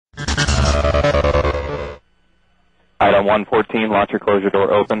114, launcher closure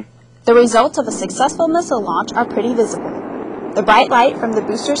door open. The results of a successful missile launch are pretty visible. The bright light from the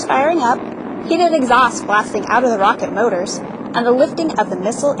boosters firing up, heated exhaust blasting out of the rocket motors, and the lifting of the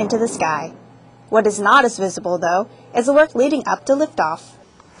missile into the sky. What is not as visible, though, is the work leading up to liftoff.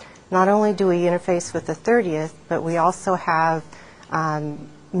 Not only do we interface with the 30th, but we also have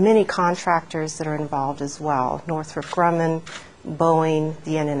many contractors that are involved as well. Northrop Grumman, Boeing,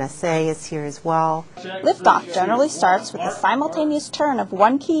 the NNSA is here as well. Liftoff generally starts with the simultaneous turn of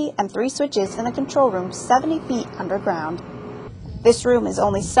one key and 3 switches in a control room 70 feet underground. This room is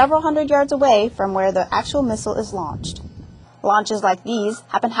only several hundred yards away from where the actual missile is launched. Launches like these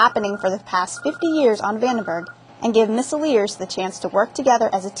have been happening for the past 50 years on Vandenberg and give missileers the chance to work together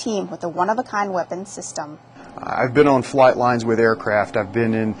as a team with a one-of-a-kind weapons system. I've been on flight lines with aircraft. I've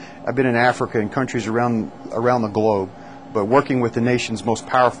been in Africa and countries around the globe. But working with the nation's most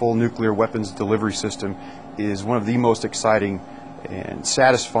powerful nuclear weapons delivery system is one of the most exciting and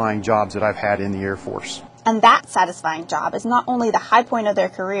satisfying jobs that I've had in the Air Force. And that satisfying job is not only the high point of their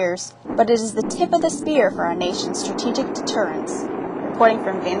careers, but it is the tip of the spear for our nation's strategic deterrence. Reporting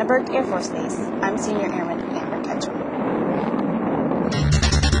from Vandenberg Air Force Base, I'm Senior Airman Amber Ketchum.